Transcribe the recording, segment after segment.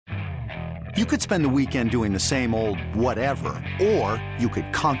You could spend the weekend doing the same old whatever, or you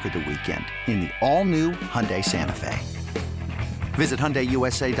could conquer the weekend in the all-new Hyundai Santa Fe. Visit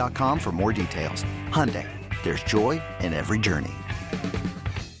HyundaiUSA.com for more details. Hyundai, there's joy in every journey.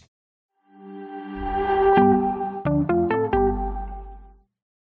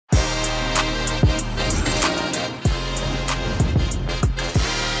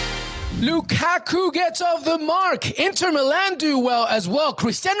 Lukaku gets off the mark. Inter Milan do well as well.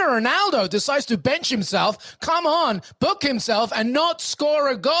 Cristiano Ronaldo decides to bench himself, come on, book himself, and not score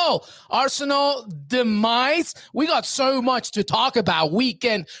a goal. Arsenal demise. We got so much to talk about.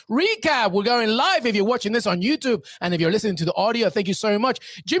 Weekend recap. We're going live if you're watching this on YouTube. And if you're listening to the audio, thank you so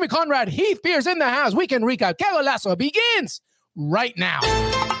much. Jimmy Conrad, Heath Pierce in the house. Weekend recap. Que Golazo begins right now.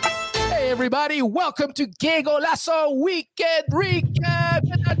 Hey, everybody. Welcome to Que Golazo Weekend Recap.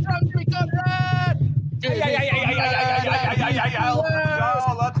 Get that drum, Jimmy Conrad.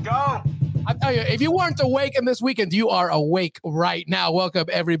 Let's go. I tell you, if you weren't awakened this weekend, you are awake right now. Welcome,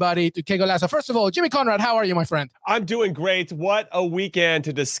 everybody, to Que Golazo. First of all, Jimmy Conrad, how are you, my friend? I'm doing great. What a weekend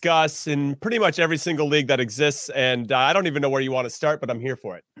to discuss in pretty much every single league that exists. And I don't even know where you want to start, but I'm here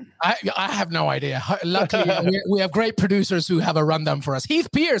for it. I have no idea. Luckily, we have great producers who have a rundown for us.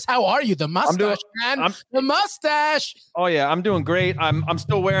 Heath Pierce, how are you? The mustache, man. The mustache. Oh, yeah, I'm doing great. I'm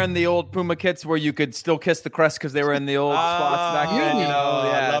still wearing the old Puma kits where you could still kiss the crest because they were in the old spots back then. Yeah,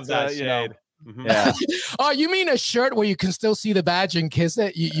 I love that shade. Mm-hmm. Yeah. Oh, you mean a shirt where you can still see the badge and kiss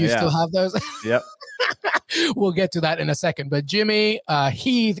it? You still have those? Yep. We'll get to that in a second. But Jimmy,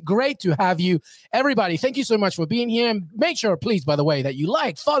 Heath, great to have you. Everybody, thank you so much for being here. And make sure, please, by the way, that you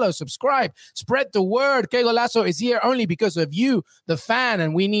like, follow, subscribe, spread the word. Que Golazo is here only because of you, the fan,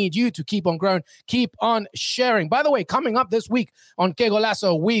 and we need you to keep on growing, keep on sharing. By the way, coming up this week on Que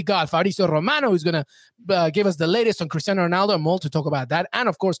Golazo, we got Fabrizio Romano, who's going to give us the latest on Cristiano Ronaldo, and more to talk about that. And,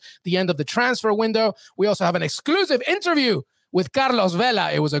 of course, the end of the transfer window. We also have an exclusive interview with Carlos Vela.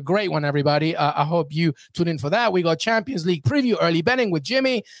 It was a great one, everybody. I hope you tune in for that. We got Champions League preview, early betting with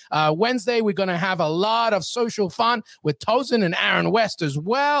Jimmy. Wednesday, we're going to have a lot of social fun with Tosin and Aaron West as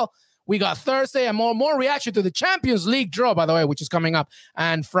well. We got Thursday and more reaction to the Champions League draw, by the way, which is coming up.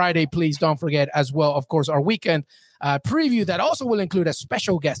 And Friday, please don't forget as well, of course, our weekend preview that also will include a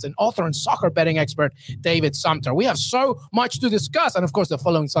special guest, an author and soccer betting expert, David Sumter. We have so much to discuss. And of course, the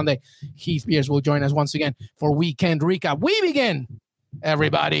following Sunday, Heath Pierce will join us once again for Weekend Recap. We begin,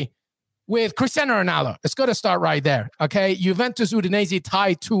 everybody, with Cristiano Ronaldo. It's got to start right there, okay? Juventus Udinese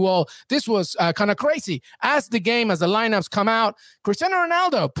tied 2-0. This was kind of crazy. As the lineups come out, Cristiano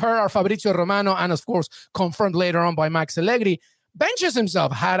Ronaldo, per our Fabrizio Romano, and of course, confirmed later on by Max Allegri, benches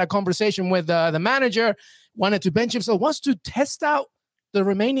himself, had a conversation with the manager, wanted to bench himself, wants to test out the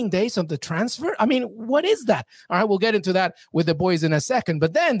remaining days of the transfer. I mean, what is that? All right, we'll get into that with the boys in a second.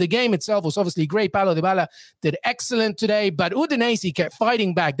 But then the game itself was obviously great. Paulo Dybala did excellent today, but Udinese kept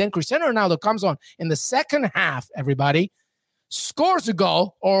fighting back. Then Cristiano Ronaldo comes on in the second half, everybody, scores a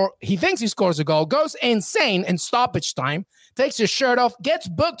goal, or he thinks he scores a goal, goes insane in stoppage time, takes his shirt off, gets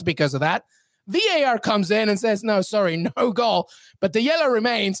booked because of that. VAR comes in and says, no, sorry, no goal. But the yellow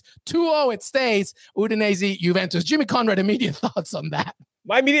remains. 2-0 it stays. Udinese, Juventus. Jimmy Conrad, immediate thoughts on that?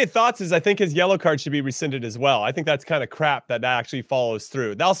 My immediate thoughts is I think his yellow card should be rescinded as well. I think that's kind of crap that actually follows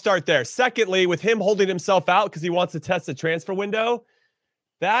through. I'll start there. Secondly, with him holding himself out because he wants to test the transfer window,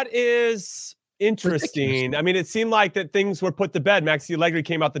 that is interesting. Ridiculous. I mean, it seemed like that things were put to bed. Maxi Allegri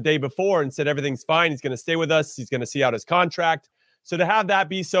came out the day before and said everything's fine. He's going to stay with us. He's going to see out his contract. So to have that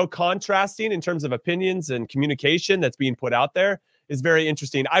be so contrasting in terms of opinions and communication that's being put out there is very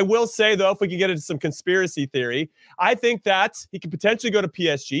interesting. I will say, though, if we could get into some conspiracy theory, I think that he could potentially go to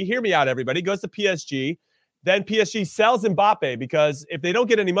PSG. Hear me out, everybody. He goes to PSG. Then PSG sells Mbappe because if they don't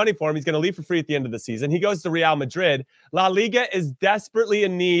get any money for him, he's going to leave for free at the end of the season. He goes to Real Madrid. La Liga is desperately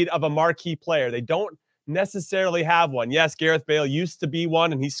in need of a marquee player. They don't necessarily have one. Yes, Gareth Bale used to be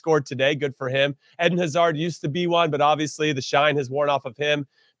one, and he scored today. Good for him. Eden Hazard used to be one, but obviously the shine has worn off of him.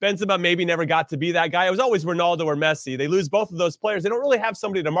 Benzema maybe never got to be that guy. It was always Ronaldo or Messi. They lose both of those players. They don't really have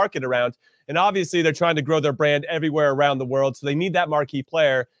somebody to market around, and obviously they're trying to grow their brand everywhere around the world, so they need that marquee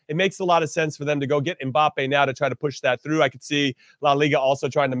player. It makes a lot of sense for them to go get Mbappe now to try to push that through. I could see La Liga also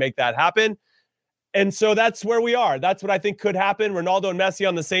trying to make that happen. And so that's where we are. That's what I think could happen. Ronaldo and Messi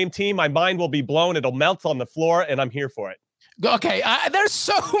on the same team. My mind will be blown. It'll melt on the floor, and I'm here for it. Okay, there's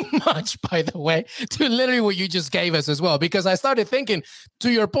so much, by the way, to literally what you just gave us as well, because I started thinking,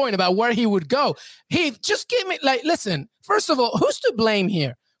 to your point about where he would go. He just give me, listen, first of all, who's to blame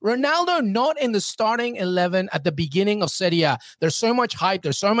here? Ronaldo not in the starting 11 at the beginning of Serie A. There's so much hype.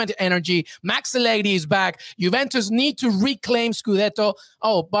 There's so much energy. Max Allegri is back. Juventus need to reclaim Scudetto.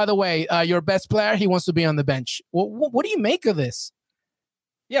 Oh, by the way, your best player, he wants to be on the bench. What do you make of this?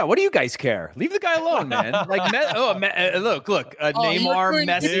 Yeah, what do you guys care? Leave the guy alone, man. Like, look, Neymar,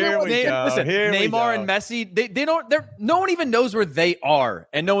 Messi. Neymar and Messi, they don't. No one even knows where they are,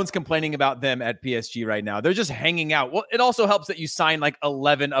 and no one's complaining about them at PSG right now. They're just hanging out. Well, it also helps that you sign like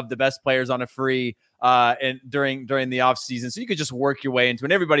 11 of the best players on a free, and during the off season, so you could just work your way into it.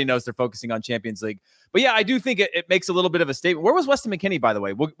 And everybody knows they're focusing on Champions League. But yeah, I do think it makes a little bit of a statement. Where was Weston McKennie, by the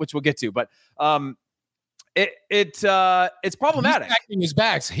way? Which we'll get to, but it's problematic. He's backing his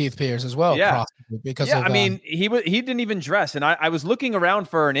backs, Heath Pierce, as well. Yeah, because I mean, he didn't even dress, and I was looking around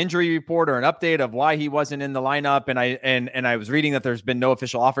for an injury report or an update of why he wasn't in the lineup, and I was reading that there's been no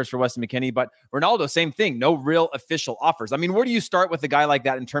official offers for Weston McKennie, but Ronaldo, same thing, no real official offers. I mean, where do you start with a guy like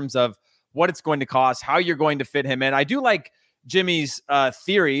that in terms of what it's going to cost, how you're going to fit him in? I do like Jimmy's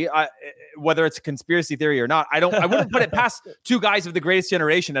theory, whether it's a conspiracy theory or not. I wouldn't put it past two guys of the greatest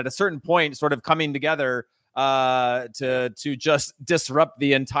generation at a certain point, sort of coming together to just disrupt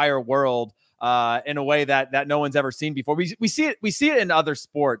the entire world in a way that no one's ever seen before. We see it in other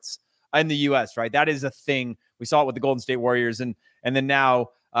sports in the US, right? That is a thing. We saw it with the Golden State Warriors, and then now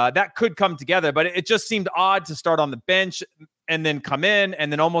that could come together, but it just seemed odd to start on the bench and then come in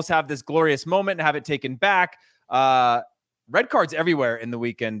and then almost have this glorious moment and have it taken back. Red cards everywhere in the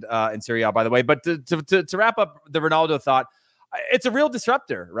weekend in Serie A, by the way. But to wrap up the Ronaldo thought, it's a real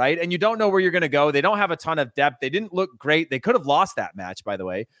disruptor, right? And you don't know where you're going to go. They don't have a ton of depth. They didn't look great. They could have lost that match, by the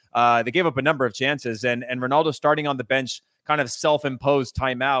way. They gave up a number of chances. And Ronaldo starting on the bench, kind of self-imposed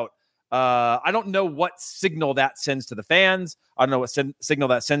timeout. I don't know what signal that sends to the fans. I don't know what signal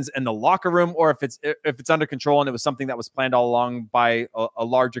that sends in the locker room, or if it's under control and it was something that was planned all along by a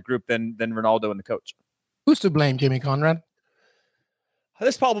larger group than Ronaldo and the coach. Who's to blame, Jimmy Conrad?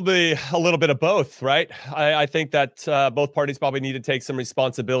 There's probably a little bit of both, right? I think that both parties probably need to take some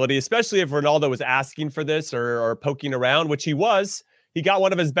responsibility, especially if Ronaldo was asking for this or poking around, which he was. He got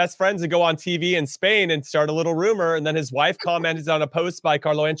one of his best friends to go on TV in Spain and start a little rumor. And then his wife commented on a post by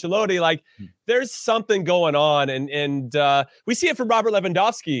Carlo Ancelotti, like, there's something going on. And we see it from Robert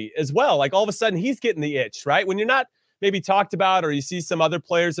Lewandowski as well. Like, all of a sudden, he's getting the itch, right? When you're not maybe talked about, or you see some other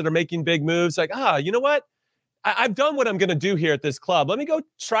players that are making big moves, like, you know what? I've done what I'm going to do here at this club. Let me go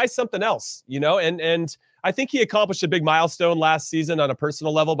try something else, you know? And I think he accomplished a big milestone last season on a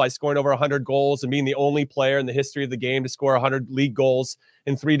personal level by scoring over 100 goals and being the only player in the history of the game to score 100 league goals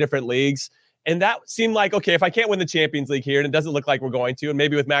in 3 different leagues. And that seemed like, okay, if I can't win the Champions League here, and it doesn't look like we're going to, and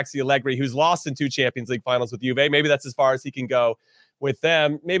maybe with Maxi Allegri, who's lost in 2 Champions League finals with Juve, maybe that's as far as he can go with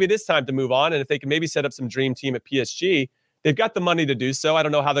them. Maybe it is time to move on. And if they can maybe set up some dream team at PSG, they've got the money to do so. I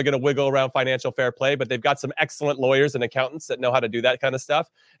don't know how they're going to wiggle around financial fair play, but they've got some excellent lawyers and accountants that know how to do that kind of stuff.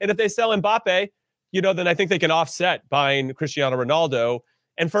 And if they sell Mbappe, you know, then I think they can offset buying Cristiano Ronaldo.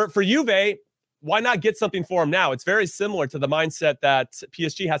 And for Juve, why not get something for him now? It's very similar to the mindset that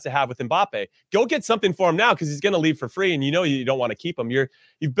PSG has to have with Mbappe. Go get something for him now because he's going to leave for free, and you know you don't want to keep him.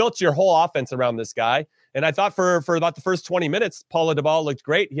 You've built your whole offense around this guy. And I thought for about the first 20 minutes, Paulo Dybala looked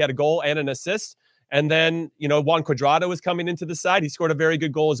great. He had a goal and an assist. And then, you know, Juan Cuadrado was coming into the side. He scored a very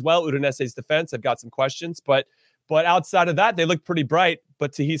good goal as well. Udinese's defense, I've got some questions. But outside of that, they looked pretty bright.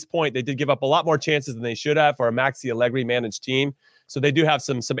 But to his point, they did give up a lot more chances than they should have for a Maxi Allegri managed team. So they do have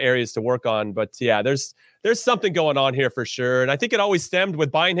some areas to work on. But yeah, there's something going on here for sure. And I think it always stemmed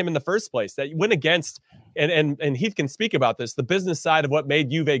with buying him in the first place. That went against, and Heath can speak about this, the business side of what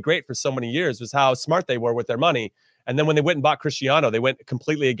made Juve great for so many years was how smart they were with their money. And then when they went and bought Cristiano, they went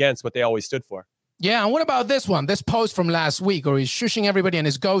completely against what they always stood for. Yeah, and what about this one? This post from last week, or he's shushing everybody and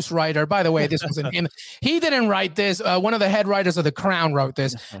his ghostwriter. By the way, this wasn't him. He didn't write this. One of the head writers of The Crown wrote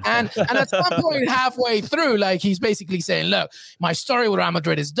this. And at some point halfway through, like, he's basically saying, look, my story with Real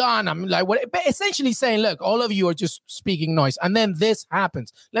Madrid is done. I'm like, what? Essentially saying, look, all of you are just speaking noise. And then this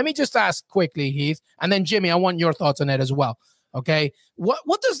happens. Let me just ask quickly, Heath, and then Jimmy, I want your thoughts on it as well. Okay,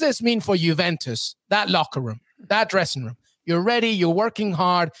 what does this mean for Juventus, that locker room, that dressing room? You're ready. You're working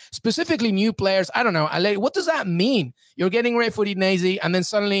hard, specifically new players. I don't know. What does that mean? You're getting ready for Udinese, and then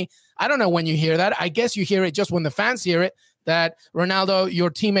suddenly, I don't know when you hear that. I guess you hear it just when the fans hear it, that Ronaldo, your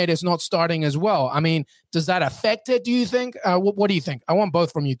teammate, is not starting as well. I mean, does that affect it, do you think? What do you think? I want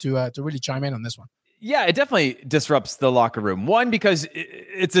both from you to really chime in on this one. Yeah, it definitely disrupts the locker room. One, because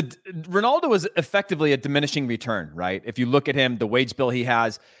Ronaldo is effectively a diminishing return, right? If you look at him, the wage bill he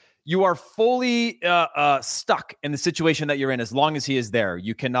has, you are fully stuck in the situation that you're in as long as he is there.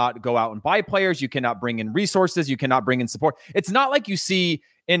 You cannot go out and buy players. You cannot bring in resources. You cannot bring in support. It's not like you see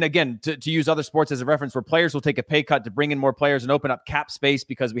And again, to use other sports as a reference, where players will take a pay cut to bring in more players and open up cap space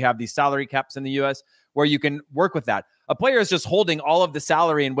because we have these salary caps in the U.S. where you can work with that. A player is just holding all of the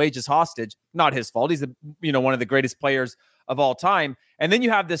salary and wages hostage. Not his fault. He's one of the greatest players of all time. And then you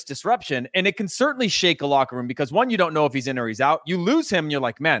have this disruption, and it can certainly shake a locker room because, one, you don't know if he's in or he's out. You lose him, and you're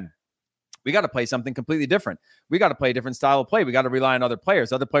like, man, we got to play something completely different. We got to play a different style of play. We got to rely on other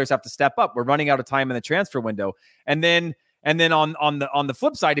players. Other players have to step up. We're running out of time in the transfer window. And then on the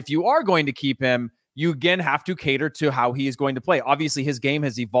flip side, if you are going to keep him, you again have to cater to how he is going to play. Obviously, his game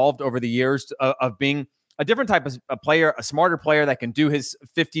has evolved over the years of being a different type of a player, a smarter player that can do his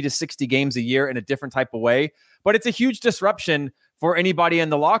 50 to 60 games a year in a different type of way. But it's a huge disruption for anybody in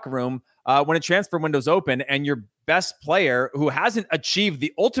the locker room when a transfer window's open and your best player who hasn't achieved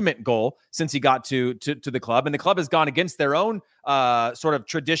the ultimate goal since he got to the club, and the club has gone against their own sort of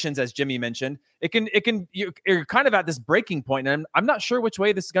traditions, as Jimmy mentioned. You're kind of at this breaking point, and I'm not sure which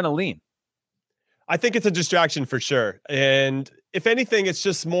way this is going to lean. I think it's a distraction for sure. And if anything, it's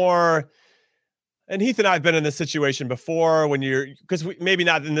just more. And Heath and I have been in this situation before because maybe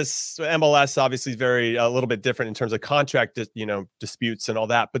not in this. MLS obviously is a little bit different in terms of contract, disputes and all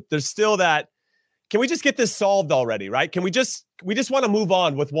that. But there's still that. Can we just get this solved already, right? Can we just want to move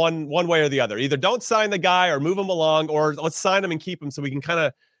on with one way or the other? Either don't sign the guy or move him along, or let's sign him and keep him so we can kind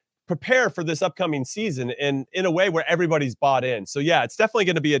of prepare for this upcoming season in a way where everybody's bought in. So yeah, it's definitely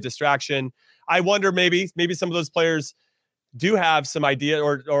going to be a distraction. I wonder maybe some of those players do have some idea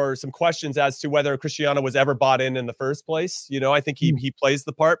or some questions as to whether Cristiano was ever bought in the first place. I think he plays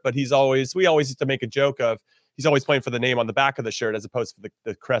the part, but we always used to make a joke of he's always playing for the name on the back of the shirt as opposed to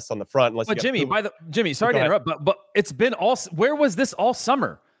the crest on the front. But Jimmy, sorry to interrupt, but it's been where was this all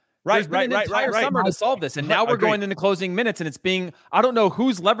summer? There's been an entire summer to solve this, and now we're going into closing minutes, and it's being, I don't know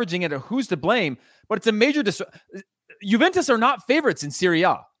who's leveraging it or who's to blame, but it's a major Juventus are not favorites in Serie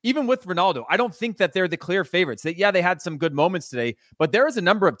A, even with Ronaldo. I don't think that they're the clear favorites. They had some good moments today, but there is a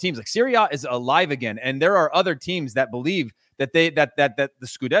number of teams like Serie A is alive again, and there are other teams that believe that the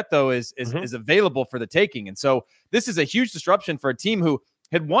Scudetto is available for the taking, and so this is a huge disruption for a team who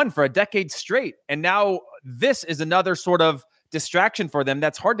had won for a decade straight, and now this is another sort of distraction for them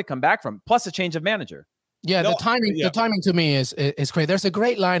that's hard to come back from. Plus a change of manager. Yeah, the timing to me is great. There's a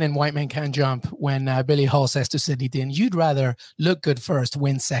great line in White Man Can't Jump when Billy Hall says to Sidney Dean, "You'd rather look good first,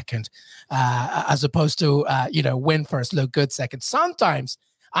 win second, as opposed to win first, look good second." Sometimes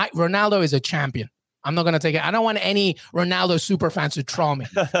Ronaldo is a champion. I'm not going to take it. I don't want any Ronaldo super fans to troll me.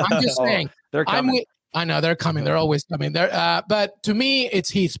 I'm just saying. They're coming. I know they're coming. They're always coming. But to me,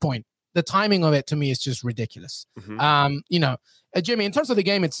 it's Heath's point. The timing of it to me is just ridiculous. Jimmy, in terms of the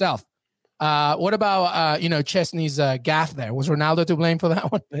game itself. What about Chesney's gaffe there? Was Ronaldo to blame for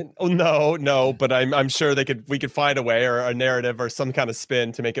that one? Oh no, but I'm sure we could find a way or a narrative or some kind of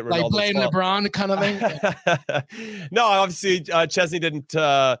spin to make it Ronaldo's like blame fault. LeBron kind of thing. No, obviously Chesney didn't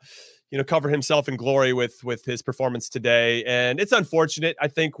cover himself in glory with his performance today, and it's unfortunate. I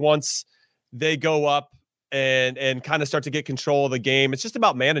think once they go up and kind of start to get control of the game, it's just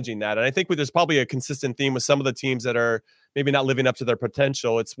about managing that. And I think there's probably a consistent theme with some of the teams that are maybe not living up to their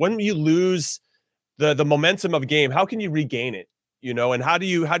potential. It's when you lose the momentum of a game, how can you regain it? And how do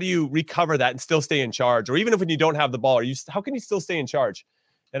you recover that and still stay in charge? Or even if when you don't have the ball, how can you still stay in charge?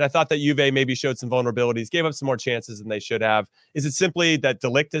 And I thought that Juve maybe showed some vulnerabilities, gave up some more chances than they should have. Is it simply that De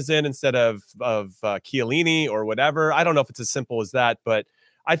Ligt is in instead of Chiellini or whatever? I don't know if it's as simple as that, but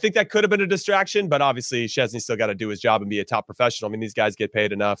I think that could have been a distraction, but obviously Chesney's still got to do his job and be a top professional. I mean, these guys get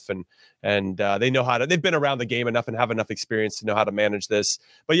paid enough and they know they've been around the game enough and have enough experience to know how to manage this.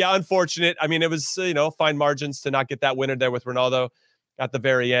 But yeah, unfortunate. I mean, it was, fine margins to not get that winner there with Ronaldo at the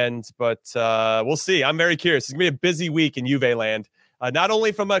very end, but we'll see. I'm very curious. It's gonna be a busy week in Juve land. Not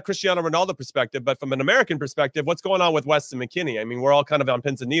only from a Cristiano Ronaldo perspective, but from an American perspective, what's going on with Weston McKennie? I mean, we're all kind of on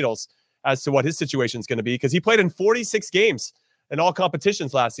pins and needles as to what his situation is going to be because he played in 46 games in all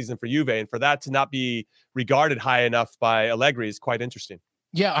competitions last season for Juve, and for that to not be regarded high enough by Allegri is quite interesting.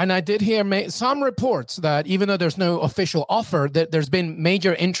 Yeah, and I did hear some reports that even though there's no official offer, that there's been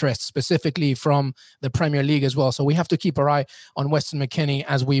major interest specifically from the Premier League as well. So we have to keep our eye on Weston McKennie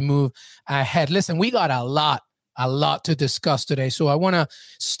as we move ahead. Listen, we got a lot to discuss today. So I want to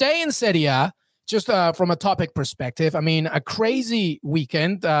stay in Serie A just from a topic perspective. I mean, a crazy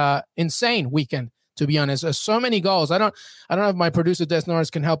weekend, insane weekend to be honest. So many goals. I don't know if my producer Des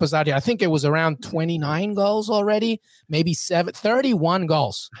Norris can help us out here. I think it was around 29 goals already, maybe 31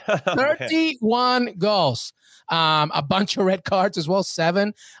 goals. 31 goals. A bunch of red cards as well,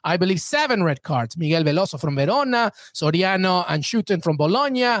 7 red cards. Miguel Veloso from Verona, Soriano and Schutten from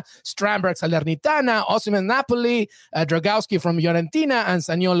Bologna, Strandberg Salernitana, Osimhen Napoli, Dragowski from Fiorentina, and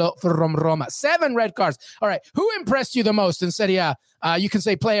Zaniolo from Roma. 7 red cards. All right, who impressed you the most in Serie A? You can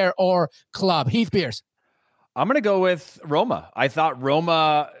say player or club. Heath Pierce. I'm going to go with Roma. I thought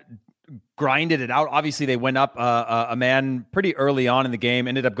Roma grinded it out. Obviously, they went up a man pretty early on in the game,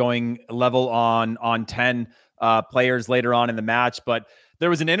 ended up going level on 10 players later on in the match. But there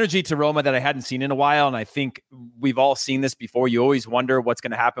was an energy to Roma that I hadn't seen in a while. And I think we've all seen this before. You always wonder what's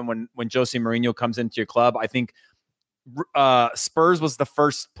going to happen when Jose Mourinho comes into your club. I think Spurs was the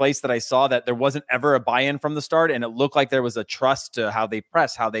first place that I saw that there wasn't ever a buy-in from the start. And it looked like there was a trust to how they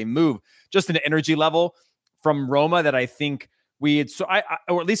press, how they move, just an energy level from Roma that I think we had,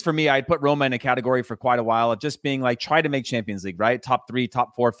 or at least for me, I'd put Roma in a category for quite a while of just being like, try to make Champions League, right? Top 3,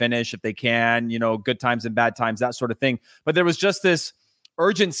 top 4 finish if they can, good times and bad times, that sort of thing. But there was just this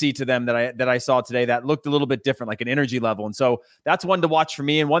urgency to them that I saw today that looked a little bit different, like an energy level. And so that's one to watch for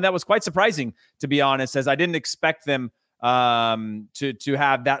me, and one that was quite surprising, to be honest, as I didn't expect them to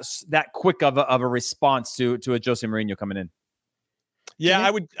have that quick of a response to a Jose Mourinho coming in.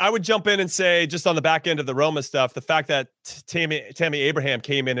 Yeah, I would jump in and say, just on the back end of the Roma stuff, the fact that Tammy Abraham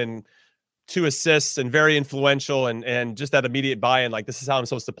came in and 2 assists and very influential and just that immediate buy-in, like, this is how I'm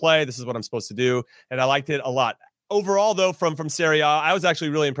supposed to play, this is what I'm supposed to do, and I liked it a lot. Overall, though, from Serie A, I was actually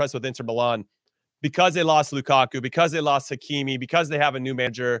really impressed with Inter Milan because they lost Lukaku, because they lost Hakimi, because they have a new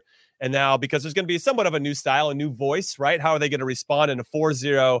manager, and now because there's going to be somewhat of a new style, a new voice, right? How are they going to respond in a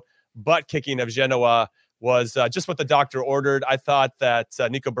 4-0 butt kicking of Genoa? Was just what the doctor ordered. I thought that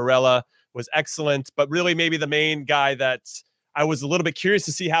Nico Barella was excellent, but really maybe the main guy that I was a little bit curious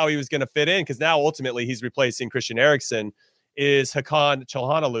to see how he was going to fit in, because now ultimately he's replacing Christian Eriksen, is Hakan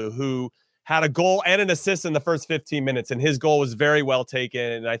Çalhanoğlu, who had a goal and an assist in the first 15 minutes, and his goal was very well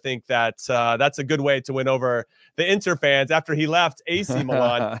taken. And I think that that's a good way to win over the Inter fans after he left AC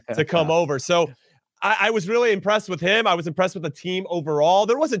Milan to come over. So I was really impressed with him. I was impressed with the team overall.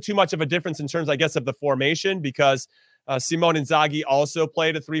 There wasn't too much of a difference in terms, I guess, of the formation, because Simone Inzaghi also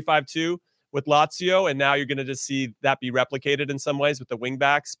played a 3-5-2 with Lazio, and now you're going to just see that be replicated in some ways with the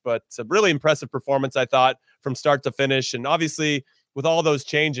wingbacks. But a really impressive performance, I thought, from start to finish. And obviously, with all those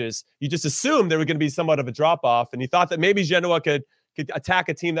changes, you just assumed there was going to be somewhat of a drop-off, and you thought that maybe Genoa could attack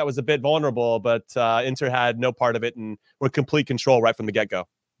a team that was a bit vulnerable, but Inter had no part of it and were in complete control right from the get-go.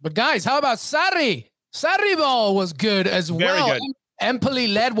 But guys, how about Sarri? Sarri ball was good as well. Very good. Empoli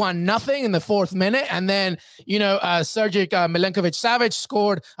led 1-0 in the 4th minute. And then, Sergej Milenkovic-Savic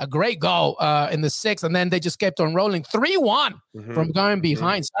scored a great goal in the 6th. And then they just kept on rolling 3-1 from going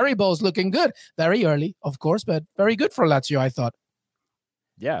behind. Sarri ball's looking good. Very early, of course, but very good for Lazio, I thought.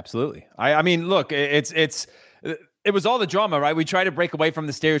 Yeah, absolutely. I mean, look, it was all the drama, right? We try to break away from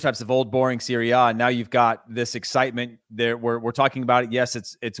the stereotypes of old, boring Serie A, and now you've got this excitement there. We're talking about it. Yes,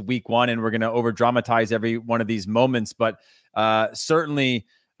 it's week 1, and we're going to over dramatize every one of these moments, but certainly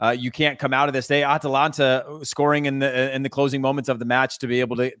you can't come out of this day. Atalanta scoring in the closing moments of the match to be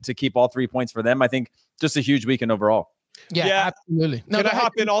able to keep all 3 points for them. I think just a huge weekend overall. Yeah, absolutely. No, can I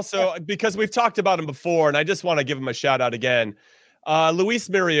hop in also, because we've talked about him before, and I just want to give him a shout out again. Luis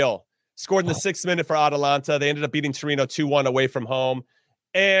Muriel scored in the 6th minute for Atalanta. They ended up beating Torino 2-1 away from home.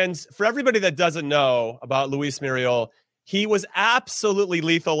 And for everybody that doesn't know about Luis Muriel, he was absolutely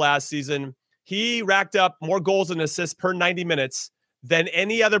lethal last season. He racked up more goals and assists per 90 minutes than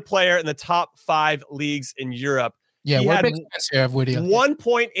any other player in the top 5 leagues in Europe. Yeah, he we're had big fans here of Woody.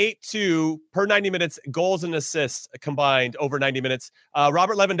 1.82 per 90 minutes goals and assists combined over 90 minutes.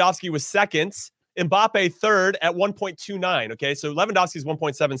 Robert Lewandowski was second. Mbappe third at 1.29. Okay, so Lewandowski's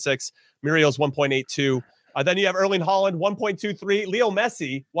 1.76, Muriel's 1.82. Then you have Erling Haaland 1.23, Leo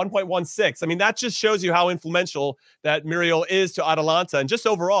Messi 1.16. I mean, that just shows you how influential that Muriel is to Atalanta, and just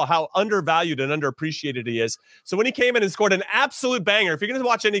overall how undervalued and underappreciated he is. So when he came in and scored an absolute banger, if you're going to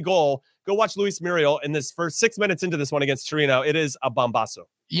watch any goal, go watch Luis Muriel in this first 6 minutes into this one against Torino. It is a bombasso.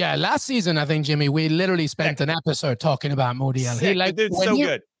 Yeah, last season, I think, Jimmy, we literally spent an episode talking about Muriel.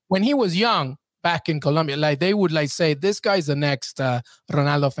 Good. When he was young, back in Colombia, like they would say, this guy's the next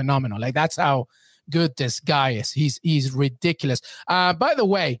Ronaldo phenomenon. Like that's how good this guy is. He's ridiculous. By the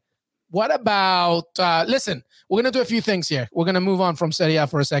way, what about, listen, we're going to do a few things here. We're going to move on from Serie A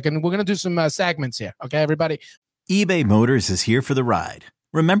for a second. We're going to do some segments here. Okay, everybody. eBay Motors is here for the ride.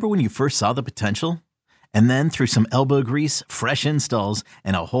 Remember when you first saw the potential? And then through some elbow grease, fresh installs,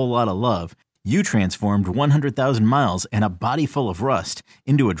 and a whole lot of love, You transformed 100,000 miles and a body full of rust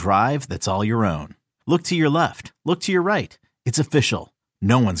into a drive that's all your own. Look to your left. Look to your right. It's official.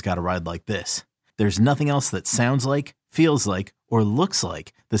 No one's got a ride like this. There's nothing else that sounds like, feels like, or looks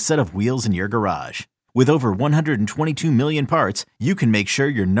like the set of wheels in your garage. With over 122 million parts, you can make sure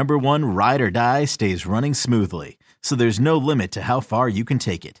your number one ride or die stays running smoothly, so there's no limit to how far you can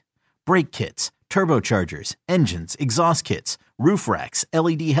take it. Brake kits, turbochargers, engines, exhaust kits, roof racks,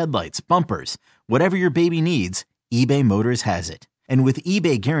 LED headlights, bumpers, whatever your baby needs, eBay Motors has it. And with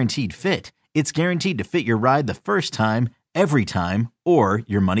eBay Guaranteed Fit, it's guaranteed to fit your ride the first time, every time, or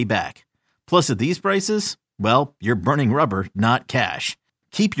your money back. Plus, at these prices, well, you're burning rubber, not cash.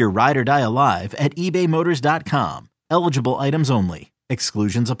 Keep your ride or die alive at ebaymotors.com. Eligible items only.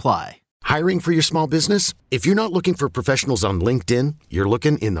 Exclusions apply. Hiring for your small business? If you're not looking for professionals on LinkedIn, you're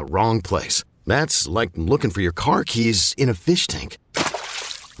looking in the wrong place. That's like looking for your car keys in a fish tank.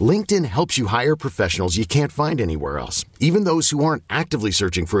 LinkedIn helps you hire professionals you can't find anywhere else, even those who aren't actively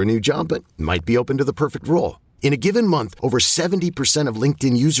searching for a new job but might be open to the perfect role. In a given month, over 70% of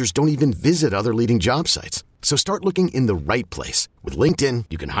LinkedIn users don't even visit other leading job sites. So start looking in the right place. With LinkedIn,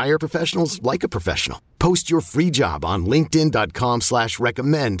 you can hire professionals like a professional. Post your free job on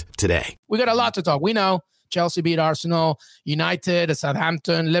linkedin.com/recommend today. We got a lot to talk. We know Chelsea beat Arsenal, United,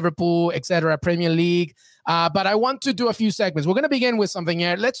 Southampton, Liverpool, etc., Premier League. But I want to do a few segments. We're going to begin with something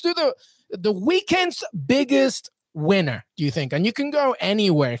here. Let's do the weekend's biggest winner, do you think? And you can go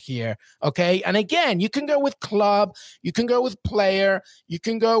anywhere here, okay? And again, you can go with club, you can go with player, you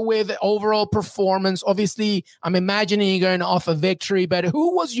can go with overall performance. Obviously, I'm imagining you're going off a victory, but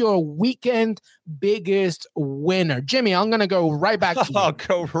who was your weekend biggest winner? Jimmy, I'm going to go right back to you. Oh,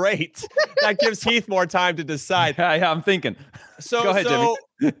 great. That gives Heath more time to decide. Yeah, I'm thinking. So, go ahead,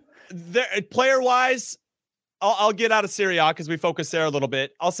 Jimmy. Player-wise, I'll get out of Serie A because we focus there a little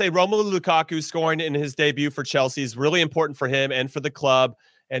bit. I'll say Romelu Lukaku scoring in his debut for Chelsea is really important for him and for the club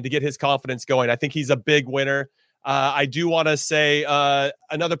and to get his confidence going. I think he's a big winner. I do want to say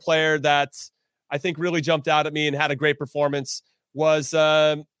another player that I think really jumped out at me and had a great performance was,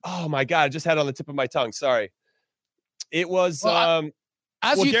 oh my God, I just had it on the tip of my tongue. Sorry. It was... think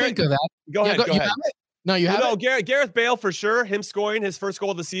of that... Go ahead. No, you haven't? No, Gareth Bale for sure. Him scoring his first goal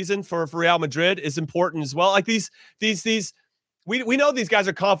of the season for Real Madrid is important as well. Like these, we know these guys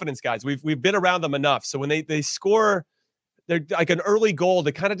are confidence guys. We've been around them enough. So when they score, they're like an early goal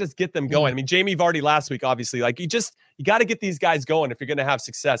to kind of just get them going. I mean, Jamie Vardy last week, obviously, like you got to get these guys going if you're going to have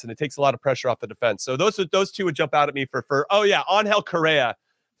success, and it takes a lot of pressure off the defense. So those two would jump out at me for Angel Correa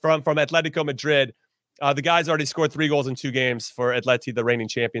from Atletico Madrid. The guy's already scored 3 goals in 2 games for Atleti, the reigning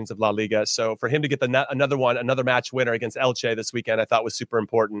champions of La Liga. So for him to get another match winner against Elche this weekend, I thought was super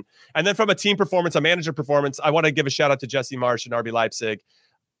important. And then from a team performance, a manager performance, I want to give a shout out to Jesse Marsch and RB Leipzig.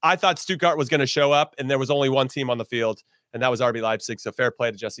 I thought Stuttgart was going to show up, and there was only one team on the field, and that was RB Leipzig. So fair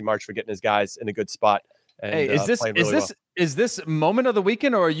play to Jesse Marsch for getting his guys in a good spot. And, hey, is this moment of the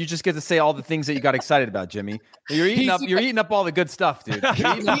weekend, or you just get to say all the things that you got excited about, Jimmy? You're eating up all the good stuff, dude.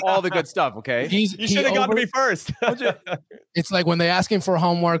 You're eating up all the good stuff. Okay, you should have gone to me first. It's like when they ask him for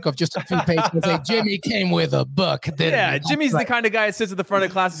homework of just a few pages, they say Jimmy came with a book. Jimmy's the kind of guy that sits at the front of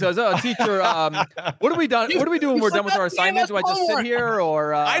class and says, "Oh, teacher, what are we done? What do we do when we're done with our assignment? Do I just sit here,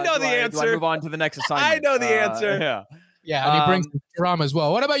 or I know the answer. Do I move on to the next assignment? I know the answer. Yeah, and he brings drama as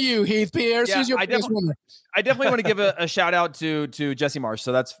well. What about you, Heath Pierce? Who's your biggest winner? I definitely want to give a shout out to Jesse Marsch.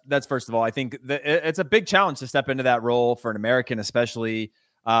 So that's first of all. I think it's a big challenge to step into that role for an American, especially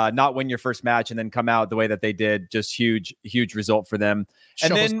not win your first match and then come out the way that they did. Just huge result for them.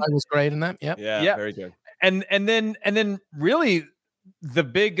 And then was great in that. Yeah, very good. And then really the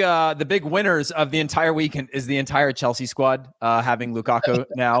big winners of the entire weekend is the entire Chelsea squad having Lukaku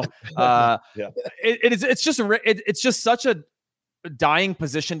now. It's just such a dying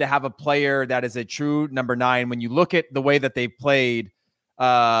position to have a player that is a true number 9. When you look at the way that they played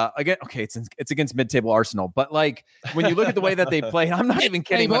again, okay, it's against mid-table Arsenal, but like when you look at the way that they play, I'm not even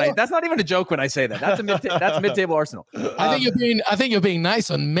kidding. That's not even a joke when I say that. That's mid-table Arsenal. I think you're being nice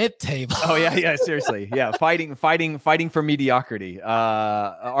on mid-table. Oh yeah, seriously, yeah, fighting for mediocrity.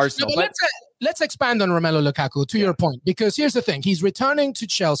 Arsenal. No, but let's expand on Romelu Lukaku to your point, because here's the thing: he's returning to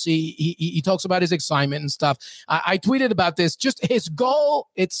Chelsea. He talks about his excitement and stuff. I tweeted about this. Just his goal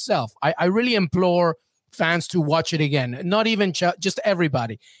itself. I really implore fans to watch it again. Not even just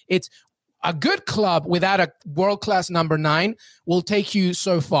everybody. It's a good club without a world-class number 9 will take you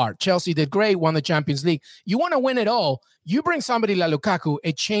so far. Chelsea did great, won the Champions League. You want to win it all. You bring somebody like Lukaku,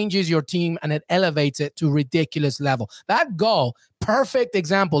 it changes your team and it elevates it to a ridiculous level. That goal, perfect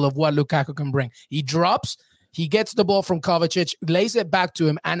example of what Lukaku can bring. He drops, He gets the ball from Kovacic, lays it back to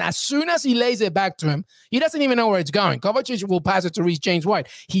him, and as soon as he lays it back to him, he doesn't even know where it's going. Kovacic will pass it to Reece James White.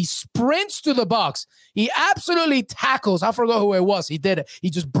 He sprints to the box. He absolutely tackles. I forgot who it was. He did it. He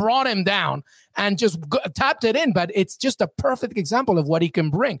just brought him down and just tapped it in. But it's just a perfect example of what he can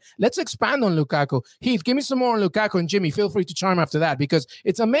bring. Let's expand on Lukaku. Heath, give me some more on Lukaku, and Jimmy, feel free to chime after that, because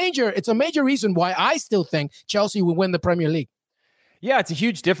it's a major reason why I still think Chelsea will win the Premier League. Yeah, it's a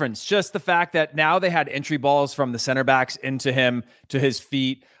huge difference. Just the fact that now they had entry balls from the center backs into him, to his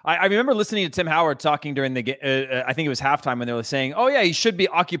feet. I remember listening to Tim Howard talking during the game. I think it was halftime when they were saying, oh yeah, he should be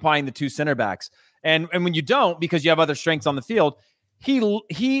occupying the two center backs. And when you don't, because you have other strengths on the field,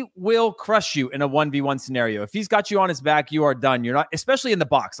 he will crush you in a 1v1 scenario. If he's got you on his back, you are done. You're not, especially in the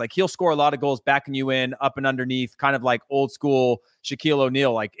box. Like, he'll score a lot of goals backing you in, up and underneath, kind of like old school Shaquille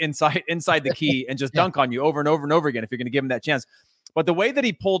O'Neal, like inside the key and just dunk on you over and over and over again if you're going to give him that chance. But the way that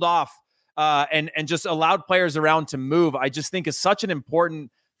he pulled off and just allowed players around to move, I just think is such an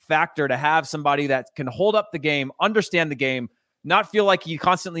important factor to have somebody that can hold up the game, understand the game, not feel like he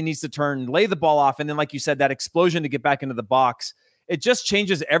constantly needs to turn, lay the ball off. And then, like you said, that explosion to get back into the box, it just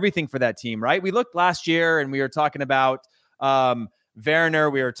changes everything for that team, right? We looked last year and we were talking about Werner,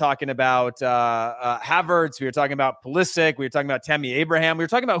 we were talking about Havertz, we were talking about Pulisic, we were talking about Tammy Abraham, we were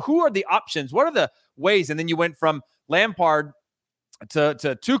talking about who are the options, what are the ways? And then you went from Lampard to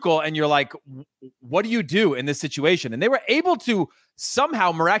Tuchel, and you're like, what do you do in this situation? And they were able to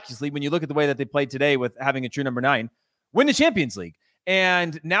somehow miraculously, when you look at the way that they played today with having a true number 9, win the Champions League.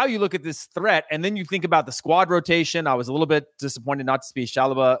 And now you look at this threat, and then you think about the squad rotation. I was a little bit disappointed not to see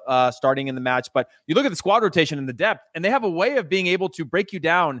Chalobah starting in the match, but you look at the squad rotation and the depth, and they have a way of being able to break you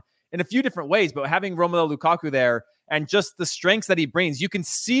down in a few different ways. But having Romelu Lukaku there and just the strengths that he brings, you can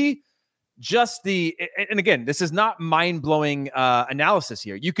see just and again, this is not mind-blowing analysis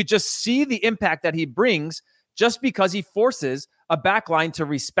here. You could just see the impact that he brings just because he forces a backline to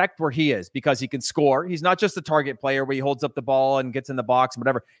respect where he is, because he can score. He's not just a target player where he holds up the ball and gets in the box and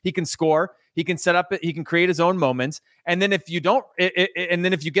whatever. He can score. He can set up. He can create his own moments. And then if you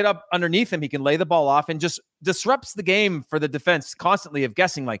get up underneath him, he can lay the ball off and just disrupts the game for the defense constantly of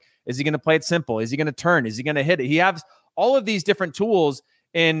guessing, like, is he going to play it simple? Is he going to turn? Is he going to hit it? He has all of these different tools.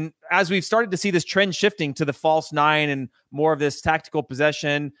 And as we've started to see this trend shifting to the false 9 and more of this tactical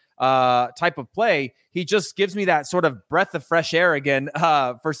possession type of play, he just gives me that sort of breath of fresh air again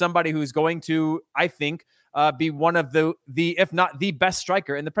for somebody who's going to, I think, be one of the if not the best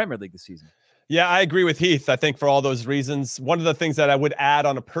striker in the Premier League this season. Yeah, I agree with Heath. I think for all those reasons, one of the things that I would add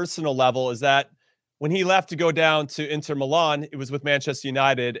on a personal level is that when he left to go down to Inter Milan, it was with Manchester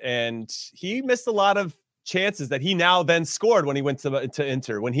United, and he missed a lot of chances that he now then scored when he went to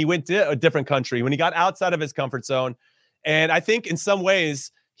Inter, when he went to a different country, when he got outside of his comfort zone. And I think in some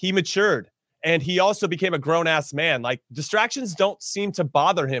ways he matured, and he also became a grown-ass man. Like, distractions don't seem to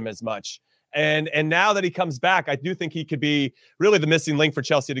bother him as much. And now that he comes back, I do think he could be really the missing link for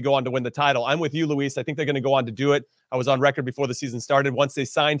Chelsea to go on to win the title. I'm with you, Luis. I think they're going to go on to do it. I was on record before the season started. Once they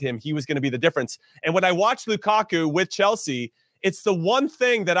signed him, he was going to be the difference. And when I watch Lukaku with Chelsea, it's the one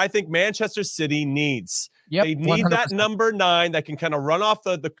thing that I think Manchester City needs. Yep, they need 100%. that number 9 that can kind of run off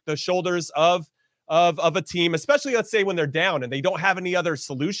the shoulders of a team, especially, let's say, when they're down and they don't have any other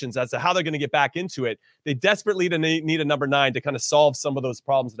solutions as to how they're going to get back into it. They desperately need a number 9 to kind of solve some of those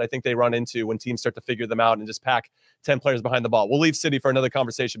problems that I think they run into when teams start to figure them out and just pack 10 players behind the ball. We'll leave City for another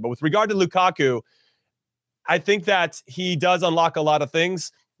conversation. But with regard to Lukaku, I think that he does unlock a lot of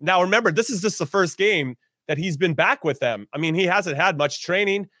things. Now, remember, this is just the first game that he's been back with them. I mean, he hasn't had much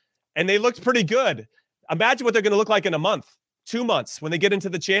training, and they looked pretty good. Imagine what they're going to look like in a month, 2 months, when they get into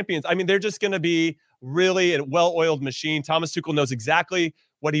the Champions. I mean, they're just going to be really a well-oiled machine. Thomas Tuchel knows exactly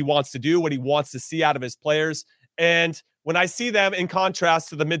what he wants to do, what he wants to see out of his players. And when I see them in contrast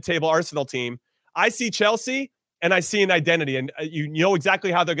to the mid-table Arsenal team, I see Chelsea and I see an identity, and you know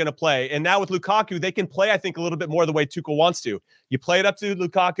exactly how they're going to play. And now with Lukaku, they can play, I think, a little bit more the way Tuchel wants to. You play it up to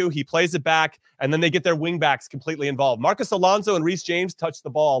Lukaku, he plays it back, and then they get their wing backs completely involved. Marcus Alonso and Reece James touch the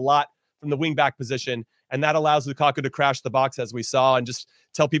ball a lot from the wing back position, and that allows Lukaku to crash the box, as we saw, and just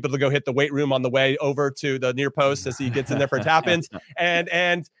tell people to go hit the weight room on the way over to the near post as he gets in there for tap-ins.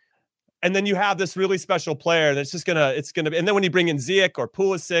 And then you have this really special player that's just it's gonna. And then when you bring in Ziyech or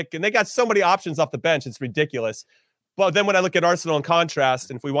Pulisic, and they got so many options off the bench, it's ridiculous. But then when I look at Arsenal in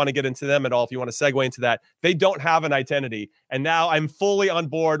contrast, and if we want to get into them at all, if you want to segue into that, they don't have an identity. And now I'm fully on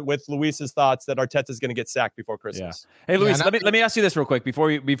board with Luis's thoughts that Arteta is going to get sacked before Christmas. Yeah. Hey, Luis, let me ask you this real quick before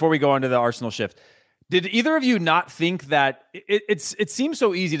we go on to the Arsenal shift. Did either of you not think that it seems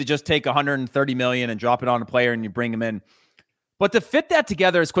so easy to just take $130 million and drop it on a player and you bring him in? But to fit that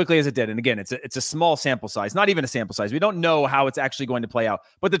together as quickly as it did, and again, it's a small sample size, not even a sample size. We don't know how it's actually going to play out.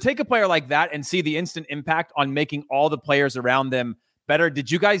 But to take a player like that and see the instant impact on making all the players around them better, did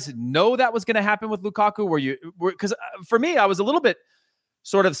you guys know that was going to happen with Lukaku? Because for me, I was a little bit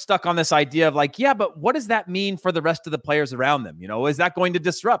sort of stuck on this idea of like, yeah, but what does that mean for the rest of the players around them? Is that going to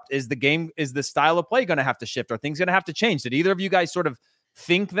disrupt? Is the style of play going to have to shift? Are things going to have to change? Did either of you guys sort of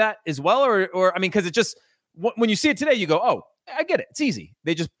think that as well? Or I mean, because it just, when you see it today, you go, oh, I get it. It's easy.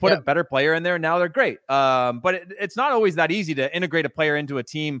 They just put a better player in there and now they're great. But it's not always that easy to integrate a player into a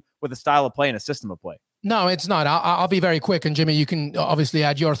team with a style of play and a system of play. No, it's not. I'll be very quick. And Jimmy, you can obviously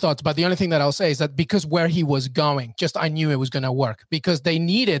add your thoughts. But the only thing that I'll say is that because where he was going, I knew it was going to work because they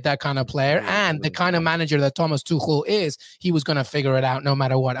needed that kind of player and the kind of manager that Thomas Tuchel is, he was going to figure it out no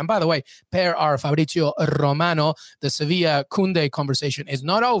matter what. And by the way, per our Fabrizio Romano, the Sevilla Koundé conversation is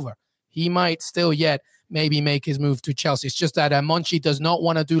not over. He might still yet maybe make his move to Chelsea. It's just that Monchi does not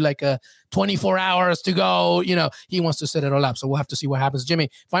want to do like a 24 hours to go. He wants to set it all up. So we'll have to see what happens. Jimmy,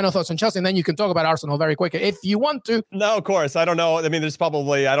 final thoughts on Chelsea, and then you can talk about Arsenal very quickly if you want to. No, of course. I don't know. I mean, I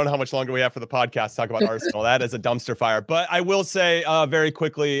don't know how much longer we have for the podcast to talk about Arsenal. That is a dumpster fire. But I will say very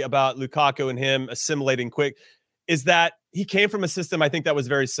quickly about Lukaku and him assimilating quick is that he came from a system, I think, that was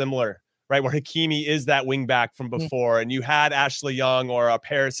very similar, right? Where Hakimi is that wing back from before. And you had Ashley Young or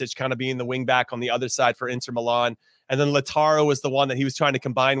Perisic kind of being the wing back on the other side for Inter Milan. And then Lautaro was the one that he was trying to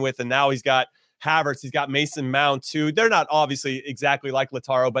combine with. And now he's got Havertz. He's got Mason Mount too. They're not obviously exactly like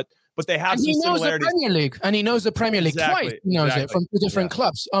Lautaro, but they have some similarities. He knows the Premier League. And he knows the Premier League twice. He knows it from two different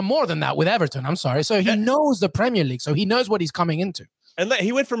clubs. More than that with Everton. I'm sorry. So he knows the Premier League. So he knows what he's coming into. And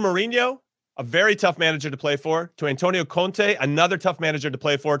he went from Mourinho, a very tough manager to play for, to Antonio Conte, another tough manager to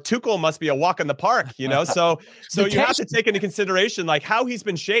play for. Tuchel must be a walk in the park, So you have to take into consideration like how he's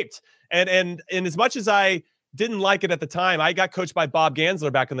been shaped. And as much as I didn't like it at the time, I got coached by Bob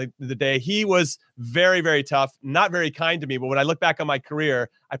Gansler back in the day. He was very, very tough, not very kind to me. But when I look back on my career,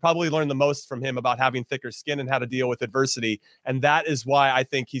 I probably learned the most from him about having thicker skin and how to deal with adversity. And that is why I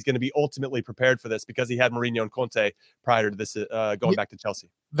think he's going to be ultimately prepared for this, because he had Mourinho and Conte prior to this going back to Chelsea.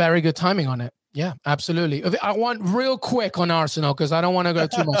 Very good timing on it. Yeah, absolutely. I want real quick on Arsenal because I don't want to go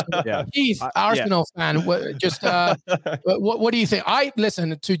too much. Keith, Arsenal fan, what do you think? I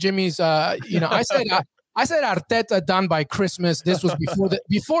listened to Jimmy's. I said Arteta done by Christmas. This was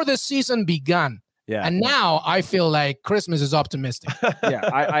before the season began. Yeah, and now I feel like Christmas is optimistic.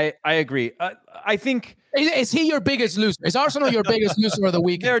 I agree. I think is he your biggest loser? Is Arsenal your biggest loser of the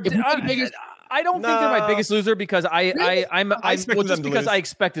week? I don't think they're my biggest loser because I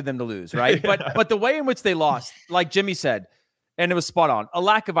expected them to lose, right? But the way in which they lost, like Jimmy said, and it was spot on, a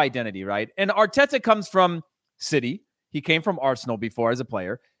lack of identity, right? And Arteta comes from City. He came from Arsenal before as a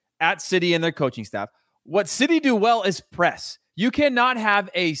player, at City and their coaching staff. What City do well is press. You cannot have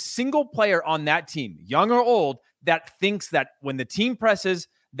a single player on that team, young or old, that thinks that when the team presses,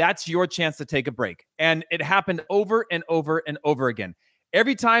 that's your chance to take a break. And it happened over and over and over again.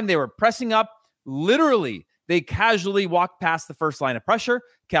 Every time they were pressing up, literally, they casually walked past the first line of pressure,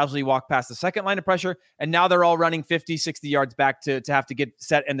 casually walked past the second line of pressure, and now they're all running 50, 60 yards back to have to get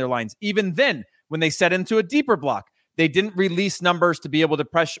set in their lines. Even then, when they set into a deeper block, they didn't release numbers to be able to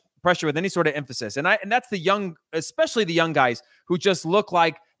pressure with any sort of emphasis. And that's the young, especially the young guys who just look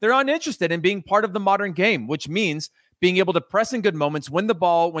like they're uninterested in being part of the modern game, which means being able to press in good moments, win the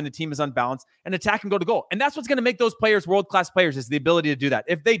ball when the team is unbalanced, and attack and go to goal. And that's what's going to make those players world-class players, is the ability to do that.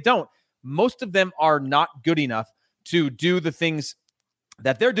 If they don't, most of them are not good enough to do the things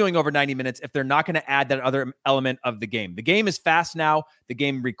that they're doing over 90 minutes if they're not going to add that other element of the game. The game is fast now. The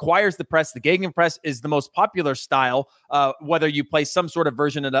game requires the press. The gegenpress is the most popular style, whether you play some sort of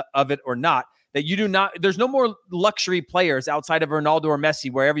version of it or not. That you do not, there's no more luxury players outside of Ronaldo or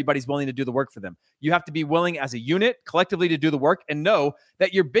Messi where everybody's willing to do the work for them. You have to be willing as a unit collectively to do the work and know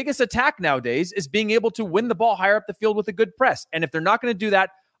that your biggest attack nowadays is being able to win the ball higher up the field with a good press. And if they're not going to do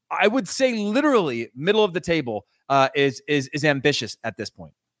that, I would say literally middle of the table is ambitious at this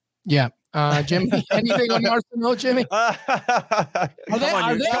point. Yeah. Jimmy, anything on Arsenal, Jimmy? Come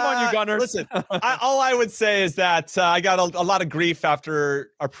on, you Gunners. Listen, all I would say is that I got a lot of grief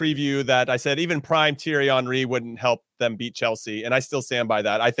after our preview that I said even prime Thierry Henry wouldn't help them beat Chelsea. And I still stand by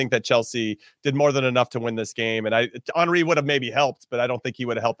that. I think that Chelsea did more than enough to win this game. And Henry would have maybe helped, but I don't think he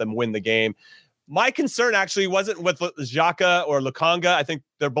would have helped them win the game. My concern actually wasn't with Xhaka or Lukanga. I think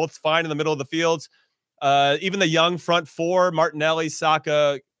they're both fine in the middle of the fields. Even the young front four, Martinelli,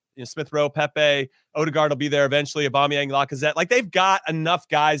 Saka, Smith Rowe, Pepe, Odegaard will be there eventually, Aubameyang, Lacazette. Like, they've got enough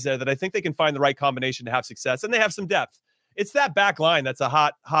guys there that I think they can find the right combination to have success, and they have some depth. It's that back line that's a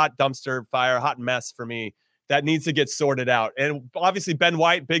hot dumpster fire, hot mess for me that needs to get sorted out. And obviously Ben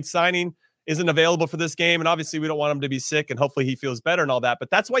White, big signing, isn't available for this game. And obviously we don't want him to be sick, and hopefully he feels better and all that. But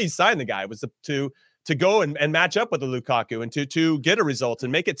that's why you signed the guy, was to go and match up with the Lukaku and to get a result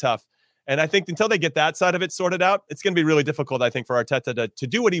and make it tough. And I think until they get that side of it sorted out, it's going to be really difficult, I think, for Arteta to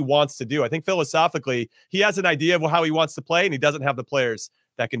do what he wants to do. I think philosophically, he has an idea of how he wants to play, and he doesn't have the players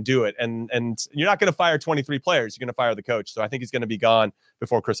that can do it. And you're not going to fire 23 players. You're going to fire the coach. So I think he's going to be gone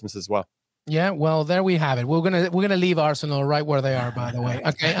before Christmas as well. Yeah, well, there we have it. We're gonna leave Arsenal right where they are, by the way.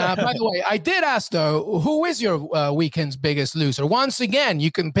 Okay. By the way, I did ask though, who is your weekend's biggest loser? Once again,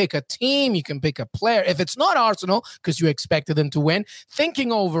 you can pick a team, you can pick a player. If it's not Arsenal, because you expected them to win,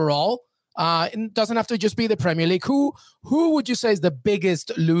 thinking overall, it doesn't have to just be the Premier League. Who would you say is the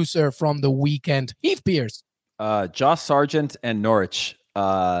biggest loser from the weekend? Heath Pearce, Josh Sargent and Norwich.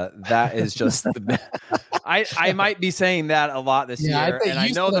 That is just I might be saying that a lot this year, and I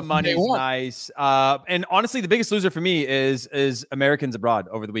know the money's nice. And honestly, the biggest loser for me is Americans abroad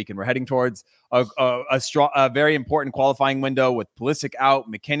over the weekend. We're heading towards a very important qualifying window with Pulisic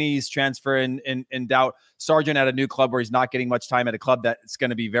out, McKennie's transfer in doubt, Sargent at a new club where he's not getting much time at a club that's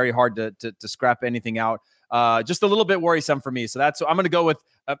going to be very hard to scrap anything out. Just a little bit worrisome for me. So I'm going to go with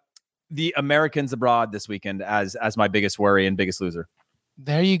the Americans abroad this weekend as my biggest worry and biggest loser.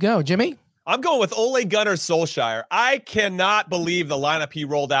 There you go, Jimmy. I'm going with Ole Gunnar Solskjaer. I cannot believe the lineup he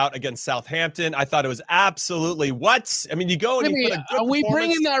rolled out against Southampton. I thought it was absolutely what? I mean, you go and Jimmy, you put a good are we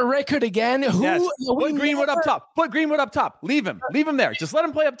bringing that record again? Yes. Put Greenwood up top. Put Greenwood up top. Leave him there. Just let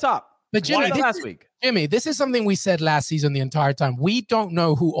him play up top. But Jimmy, last week. Jimmy, this is something we said last season the entire time. We don't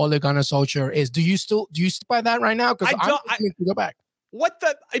know who Ole Gunnar Solskjaer is. Do you still by that right now? Because I'm going to go back. What?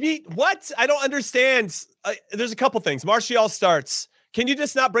 I don't understand. There's a couple things. Martial starts. Can you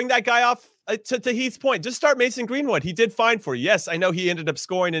just not bring that guy off to Heath's point? Just start Mason Greenwood. He did fine for you. Yes, I know he ended up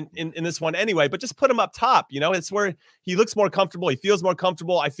scoring in this one anyway, but just put him up top. You know, it's where he looks more comfortable. He feels more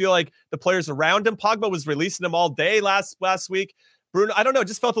comfortable. I feel like the players around him, Pogba was releasing him all day last week. Bruno, I don't know,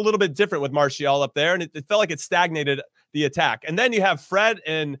 just felt a little bit different with Martial up there, and it felt like it stagnated the attack. And then you have Fred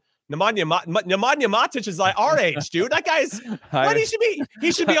and Nemanja Matic is like our age, dude. That guy's what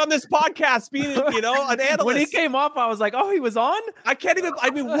he should be on this podcast being, an analyst. When he came off, I was like, oh, he was on?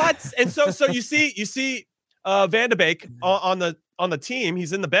 What? And so you see Van de Beek on the team.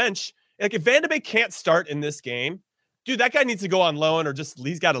 He's in the bench. Like, if Van de Beek can't start in this game, dude, that guy needs to go on loan or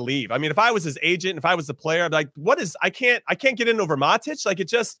he's got to leave. I mean, if I was his agent, if I was the player, I'd be like, I can't get in over Matic. Like, it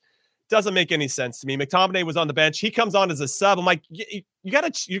just doesn't make any sense to me. McTominay was on the bench. He comes on as a sub. I'm like, you're going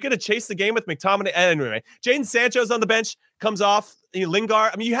to chase the game with McTominay. Anyway, Jadon Sancho's on the bench, comes off.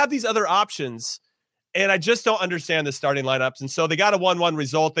 Lingard. I mean, you have these other options, and I just don't understand the starting lineups. And so they got a 1-1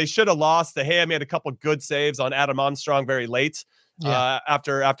 result. They should have lost. De Gea made a couple good saves on Adam Armstrong very late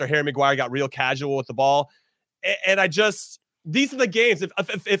after Harry Maguire got real casual with the ball. And these are the games.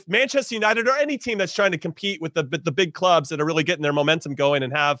 If Manchester United or any team that's trying to compete with the big clubs that are really getting their momentum going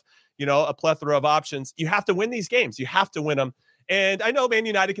and have, a plethora of options, you have to win these games. You have to win them. And I know Man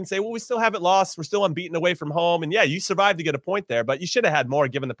United can say, well, we still haven't lost. We're still unbeaten away from home. And yeah, you survived to get a point there, but you should have had more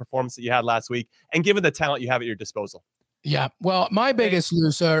given the performance that you had last week and given the talent you have at your disposal. Yeah, well, my biggest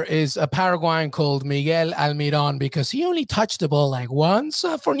loser is a Paraguayan called Miguel Almiron, because he only touched the ball like once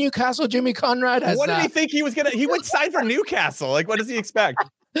for Newcastle. Jimmy Conrad. What did he think he was going to? He would sign for Newcastle. Like, what does he expect?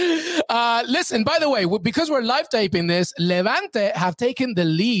 Listen, by the way, because we're live taping this, Levante have taken the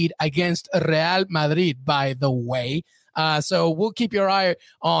lead against Real Madrid, by the way. So we'll keep your eye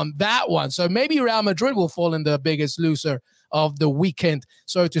on that one. So maybe Real Madrid will fall in the biggest loser of the weekend,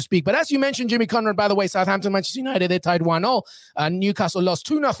 so to speak. But as you mentioned, Jimmy Conrad, by the way, Southampton, Manchester United, they tied 1-0. Newcastle lost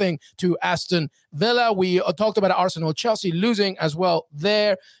 2-0 to Aston Villa. We talked about Arsenal, Chelsea losing as well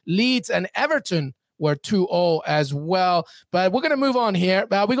there. Leeds and Everton were 2-0 as well. But we're going to move on here.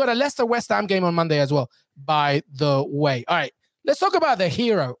 We got a Leicester-West Ham game on Monday as well, by the way. All right, let's talk about the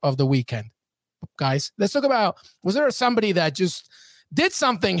hero of the weekend, guys. Let's talk about, was there somebody that just did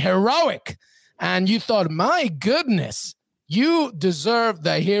something heroic and you thought, my goodness, you deserve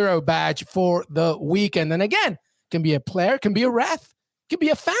the hero badge for the weekend? And again, can be a player, can be a ref, can be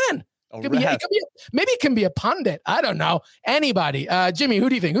a fan. Maybe it can be a pundit. I don't know. Anybody. Jimmy, who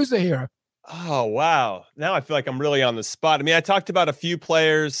do you think? Who's the hero? Oh, wow. Now I feel like I'm really on the spot. I mean, I talked about a few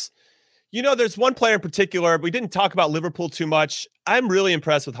players. There's one player in particular. We didn't talk about Liverpool too much. I'm really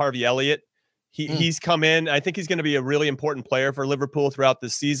impressed with Harvey Elliott. He's come in. I think he's going to be a really important player for Liverpool throughout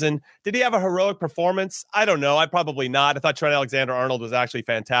this season. Did he have a heroic performance? I don't know. Probably not. I thought Trent Alexander-Arnold was actually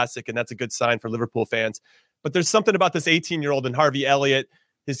fantastic, and that's a good sign for Liverpool fans. But there's something about this 18-year-old and Harvey Elliott.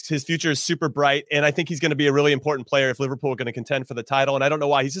 His future is super bright, and I think he's going to be a really important player if Liverpool are going to contend for the title. And I don't know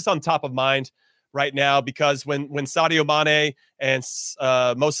why. He's just on top of mind right now, because when Sadio Mane and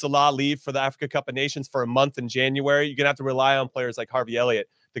Mo Salah leave for the Africa Cup of Nations for a month in January, you're going to have to rely on players like Harvey Elliott.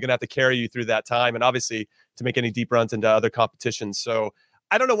 They're going to have to carry you through that time, and obviously to make any deep runs into other competitions. So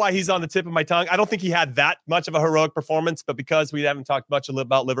I don't know why he's on the tip of my tongue. I don't think he had that much of a heroic performance, but because we haven't talked much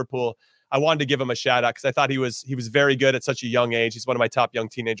about Liverpool, I wanted to give him a shout out because I thought he was very good at such a young age. He's one of my top young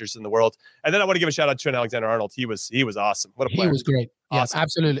teenagers in the world. And then I want to give a shout out to Trent Alexander-Arnold. He was awesome. What a player. He was great. Awesome. Yeah,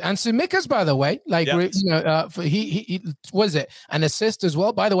 absolutely. And Tsimikas, by the way, he was it an assist as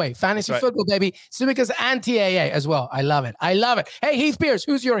well. By the way, fantasy football, baby. Tsimikas and TAA as well. I love it. Hey, Heath Pierce,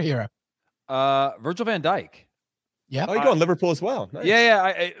 who's your hero? Virgil van Dijk. Yeah. Oh, you're going Liverpool as well. Nice.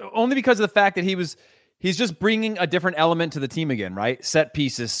 Yeah. Only because of the fact that he's just bringing a different element to the team again, right? Set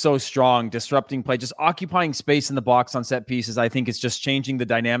pieces, so strong, disrupting play, just occupying space in the box on set pieces. I think it's just changing the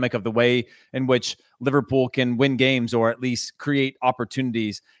dynamic of the way in which Liverpool can win games or at least create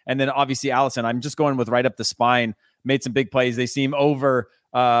opportunities. And then obviously Alisson, I'm just going with right up the spine, made some big plays. They seem over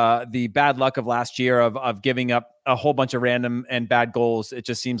the bad luck of last year of giving up a whole bunch of random and bad goals. It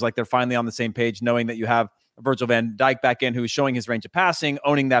just seems like they're finally on the same page, knowing that you have Virgil van Dijk back in, who's showing his range of passing,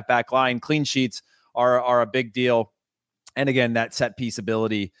 owning that back line. Clean sheets are a big deal. And again, that set piece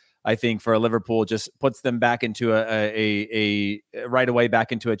ability, I think, for Liverpool just puts them back into a right away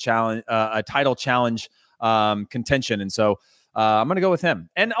back into a challenge, a title challenge contention. And so I'm going to go with him.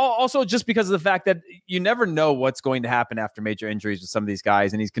 And also just because of the fact that you never know what's going to happen after major injuries with some of these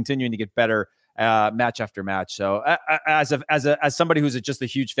guys, and he's continuing to get better match after match. So as somebody who's just a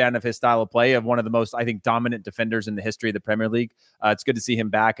huge fan of his style of play, of one of the most, I think, dominant defenders in the history of the Premier League, it's good to see him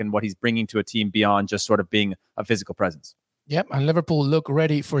back and what he's bringing to a team beyond just sort of being a physical presence. Yep, and Liverpool look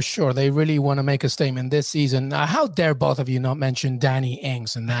ready for sure. They really want to make a statement this season. How dare both of you not mention Danny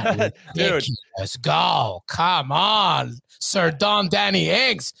Ings in that? Ridiculous goal. Come on, Sir Don Danny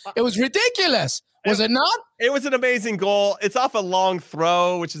Ings. It was ridiculous. Was it not? It was an amazing goal. It's off a long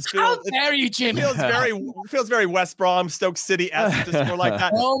throw, which is how dare you, Jim? Feels very West Brom, Stoke City-esque to score like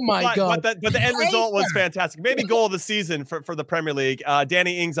that. Oh my God! But the end result was fantastic. Maybe goal of the season for the Premier League.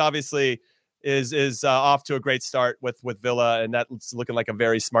 Danny Ings obviously is off to a great start with Villa, and that's looking like a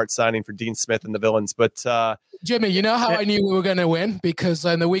very smart signing for Dean Smith and the Villains. But Jimmy, you know how I knew we were going to win? Because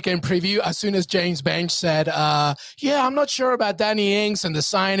in the weekend preview, as soon as James Bench said, yeah, I'm not sure about Danny Ings and the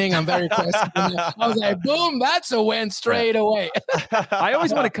signing, I'm very questionable. I was like, boom, that's a win straight away. I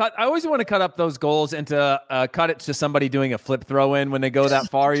always want to cut up those goals and to cut it to somebody doing a flip throw in when they go that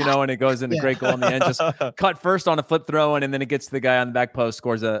far, and it goes in a great goal in the end. Just cut first on a flip throw in, and then it gets to the guy on the back post,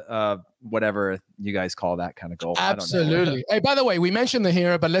 scores a whatever you guys call that kind of goal. Absolutely. Hey, by the way, we mentioned the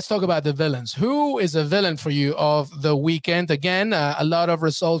hero, but let's talk about the villains. Who is a villain for you of the weekend? Again, a lot of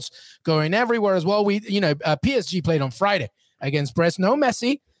results going everywhere as well. PSG played on Friday against Brest. No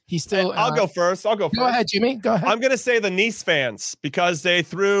Messi. He's still. I'll go first. Go ahead, Jimmy. Go ahead. I'm going to say the Nice fans, because they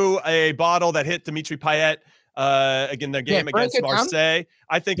threw a bottle that hit Dimitri Payet again their game against Marseille.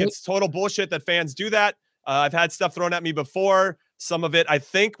 I think it's total bullshit that fans do that. I've had stuff thrown at me before. Some of it, I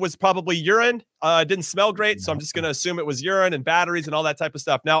think, was probably urine. Didn't smell great, so I'm just going to assume it was urine and batteries and all that type of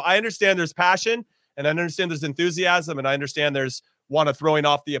stuff. Now, I understand there's passion, and I understand there's enthusiasm, and I understand there's want of throwing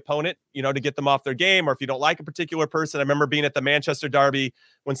off the opponent, to get them off their game, or if you don't like a particular person. I remember being at the Manchester Derby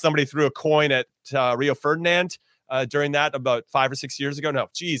when somebody threw a coin at Rio Ferdinand during that about 5 or 6 years ago. No,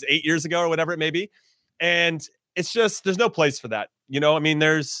 8 years ago or whatever it may be. And it's just, there's no place for that.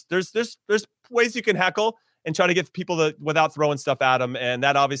 There's ways you can heckle and try to get people without throwing stuff at them. And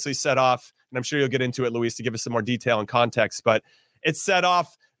that obviously set off, and I'm sure you'll get into it, Luis, to give us some more detail and context, but it set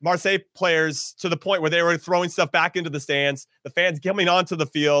off Marseille players to the point where they were throwing stuff back into the stands, the fans coming onto the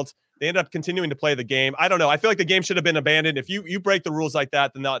field. They ended up continuing to play the game. I don't know. I feel like the game should have been abandoned. If you break the rules like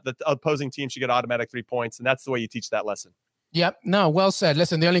that, then the opposing team should get automatic 3 points. And that's the way you teach that lesson. Yep. No, well said.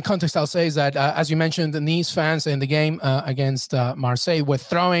 Listen, the only context I'll say is that, as you mentioned, the Nice fans in the game against Marseille were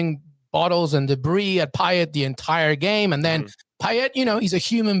throwing bottles and debris at Payet the entire game. And then Payet, he's a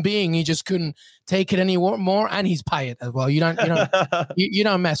human being. He just couldn't take it anymore. And he's Payet as well. You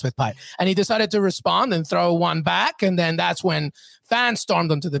don't mess with Payet. And he decided to respond and throw one back. And then that's when fans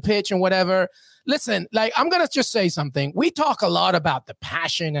stormed onto the pitch and whatever. Listen, I'm going to just say something. We talk a lot about the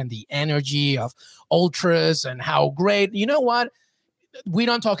passion and the energy of ultras and how great, you know what? We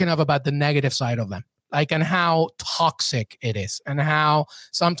don't talk enough about the negative side of them. And how toxic it is, and how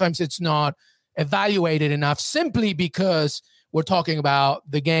sometimes it's not evaluated enough simply because we're talking about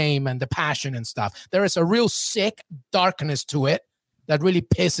the game and the passion and stuff. There is a real sick darkness to it that really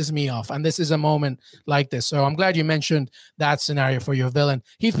pisses me off. And this is a moment like this. So I'm glad you mentioned that scenario for your villain.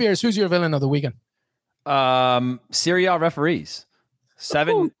 Heath Pierce, who's your villain of the weekend? Serie A referees.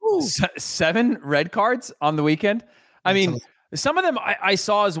 Seven red cards on the weekend. I mean, some of them I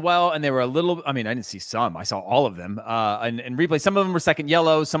saw as well, and they were a little. I mean, I didn't see some. I saw all of them. And replay. Some of them were second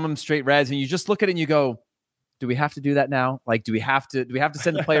yellow. Some of them straight reds. And you just look at it and you go, "Do we have to do that now? Like, do we have to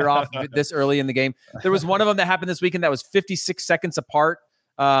send the player off this early in the game?" There was one of them that happened this weekend that was 56 seconds apart.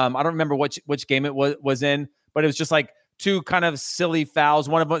 I don't remember which game it was in, but it was just like two kind of silly fouls.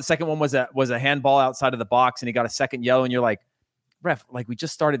 One of them, the second one was a handball outside of the box, and he got a second yellow. And you're like, "Ref, like we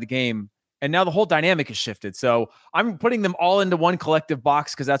just started the game." And now the whole dynamic has shifted. So I'm putting them all into one collective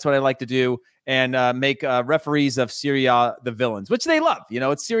box because that's what I like to do, and make referees of Serie A the villains, which they love. You know,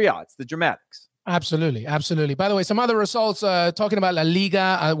 it's Serie A. It's the dramatics. Absolutely. Absolutely. By the way, some other results, talking about La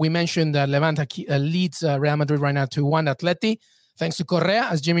Liga, we mentioned that Levante leads Real Madrid right now 2-1 Atleti. Thanks to Correa,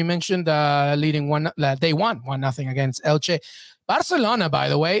 as Jimmy mentioned, leading they won 1-0 against Elche. Barcelona, by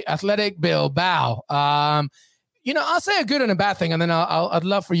the way, Athletic Bilbao. I'll say a good and a bad thing, and then I'd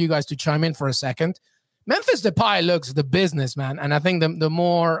love for you guys to chime in for a second. Memphis Depay looks the business, man, and I think the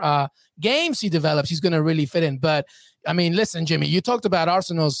more games he develops, he's going to really fit in. But, I mean, listen, Jimmy, you talked about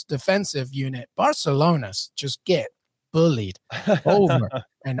Arsenal's defensive unit. Barcelona's just get bullied over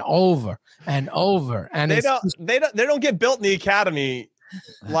and over and over. And they don't get built in the academy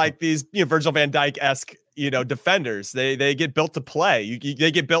like these Virgil van Dijk-esque defenders. They get built to play.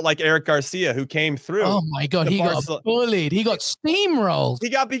 They get built like Eric Garcia, who came through. Oh my God, he got bullied. He got steamrolled. He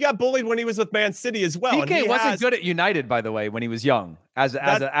got bullied when he was with Man City as well. PK wasn't good at United, by the way, when he was young, as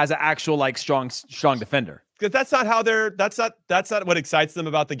an actual like strong defender. Because that's not what excites them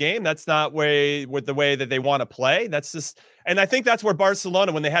about the game. That's not with the way that they want to play. That's just, and I think that's where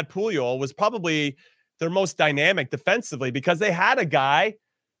Barcelona, when they had Puyol, was probably their most dynamic defensively, because they had a guy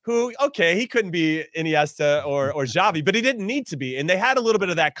who, okay, he couldn't be Iniesta or Xavi, but he didn't need to be. And they had a little bit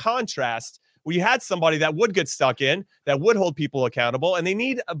of that contrast where you had somebody that would get stuck in, that would hold people accountable. And they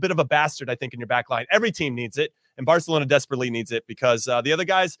need a bit of a bastard, I think, in your back line. Every team needs it. And Barcelona desperately needs it, because the other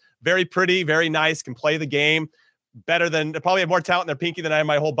guys, very pretty, very nice, can play the game better than, probably have more talent in their pinky than I have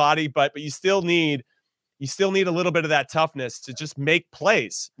my whole body. But you still need a little bit of that toughness to just make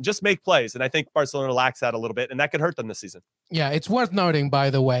plays. And I think Barcelona lacks that a little bit, and that could hurt them this season. Yeah, it's worth noting, by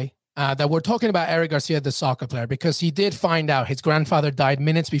the way, that we're talking about Eric Garcia, the soccer player, because he did find out his grandfather died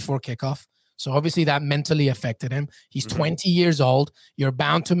minutes before kickoff. So obviously that mentally affected him. He's 20 years old. You're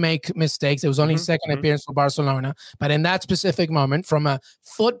bound to make mistakes. It was only his second appearance for Barcelona. But in that specific moment, from a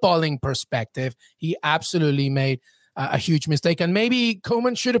footballing perspective, he absolutely made a huge mistake. And maybe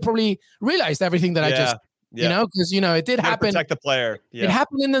Koeman should have probably realized everything that I just... because, it did happen. Protect the player. Yeah. It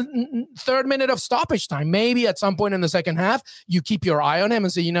happened in the third minute of stoppage time. Maybe at some point in the second half, you keep your eye on him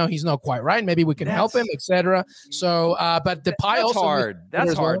and say, he's not quite right. Maybe we can help him, etc. So, but Depay also... hard.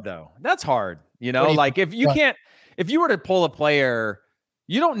 That's hard, though. That's hard. Like if you were to pull a player,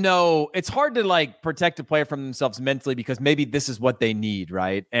 you don't know. It's hard to like protect a player from themselves mentally, because maybe this is what they need,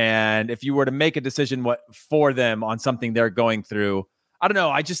 right? And if you were to make a decision for them on something they're going through, I don't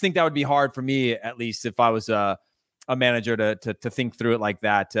know. I just think that would be hard for me, at least if I was a manager to think through it like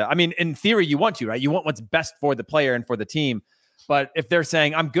that. I mean, in theory, you want to, right? You want what's best for the player and for the team. But if they're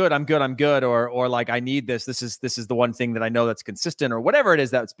saying, I'm good, or like, I need this is the one thing that I know that's consistent, or whatever it is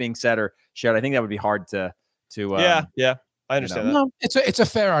that's being said or shared, I think that would be hard to I understand that. No, it's a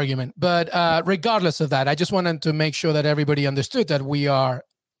fair argument. But regardless of that, I just wanted to make sure that everybody understood that we are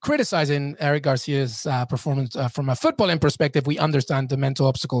criticizing Eric Garcia's performance from a footballing perspective. We understand the mental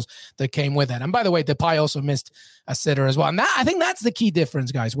obstacles that came with it. And by the way, Depay also missed a sitter as well. And I think that's the key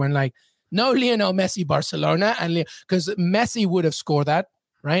difference, guys, when like, no Lionel Messi Barcelona, and because Messi would have scored that,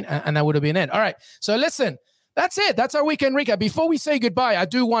 right? And that would have been it. All right. So listen, that's it. That's our weekend recap. Before we say goodbye, I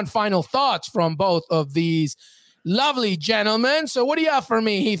do want final thoughts from both of these lovely gentlemen. So what do you have for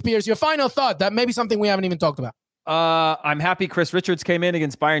me, Heath Pierce? Your final thought, that may be something we haven't even talked about. I'm happy Chris Richards came in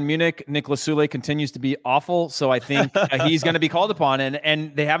against Bayern Munich. Nicolas Sule continues to be awful, so I think he's going to be called upon.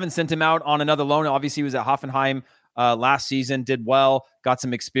 And they haven't sent him out on another loan. Obviously, he was at Hoffenheim last season, did well, got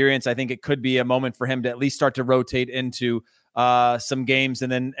some experience. I think it could be a moment for him to at least start to rotate into some games.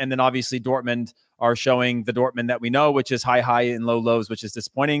 And then obviously Dortmund are showing the Dortmund that we know, which is high and low lows, which is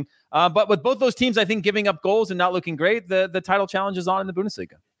disappointing. But with both those teams, I think giving up goals and not looking great, the title challenge is on in the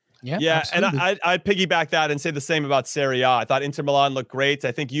Bundesliga. Yeah, absolutely. And I'd piggyback that and say the same about Serie A. I thought Inter Milan looked great.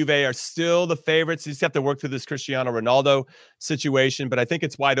 I think Juve are still the favorites. You just have to work through this Cristiano Ronaldo situation, but I think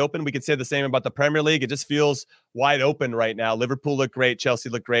it's wide open. We could say the same about the Premier League. It just feels wide open right now. Liverpool looked great. Chelsea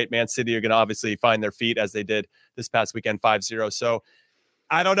looked great. Man City are going to obviously find their feet as they did this past weekend, 5-0. So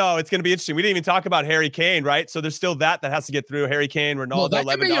I don't know. It's going to be interesting. We didn't even talk about Harry Kane, right? So there's still that has to get through. Harry Kane, Ronaldo, well, that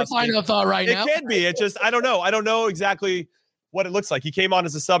could be your final thought right now. It can be. It's just, I don't know. I don't know exactly what it looks like. He came on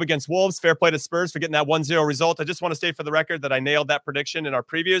as a sub against Wolves. Fair play to Spurs for getting that 1-0 result. I just want to state for the record that I nailed that prediction in our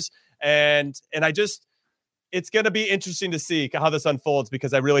previews. And it's going to be interesting to see how this unfolds,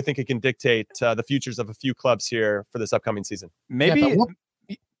 because I really think it can dictate the futures of a few clubs here for this upcoming season. Maybe,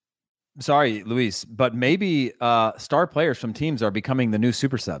 sorry, Luis, but maybe star players from teams are becoming the new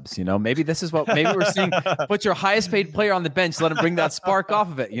super subs. Maybe this is maybe we're seeing. Put your highest paid player on the bench, let him bring that spark off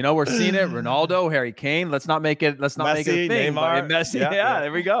of it. We're seeing it. Ronaldo, Harry Kane. Let's not make it a thing. Neymar. Messi. Yeah,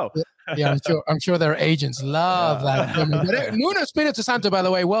 there we go. Yeah, I'm sure their agents love that. But Nuno Espirito Santo, by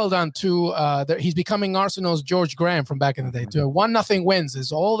the way, well done too. He's becoming Arsenal's George Graham from back in the day. 1-0 wins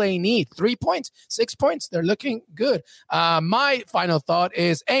is all they need. 3 points, 6 points. They're looking good. My final thought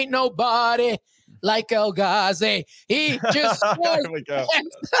is, ain't nobody like El Ghazi. He just There we go.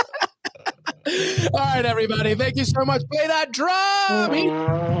 All right, everybody. Thank you so much. Play that drum.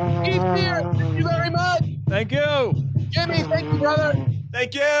 He's here. Thank you very much. Thank you. Jimmy, thank you, brother.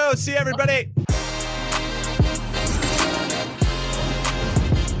 Thank you. See everybody.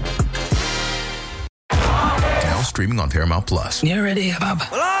 Now streaming on Paramount Plus. You ready, Bob?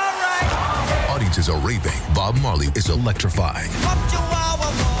 Well, all right. Audiences are raving. Bob Marley is electrifying.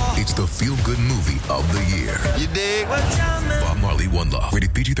 It's the feel-good movie of the year. You dig? Bob Marley, One Love.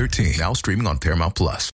 Rated PG-13. Now streaming on Paramount Plus.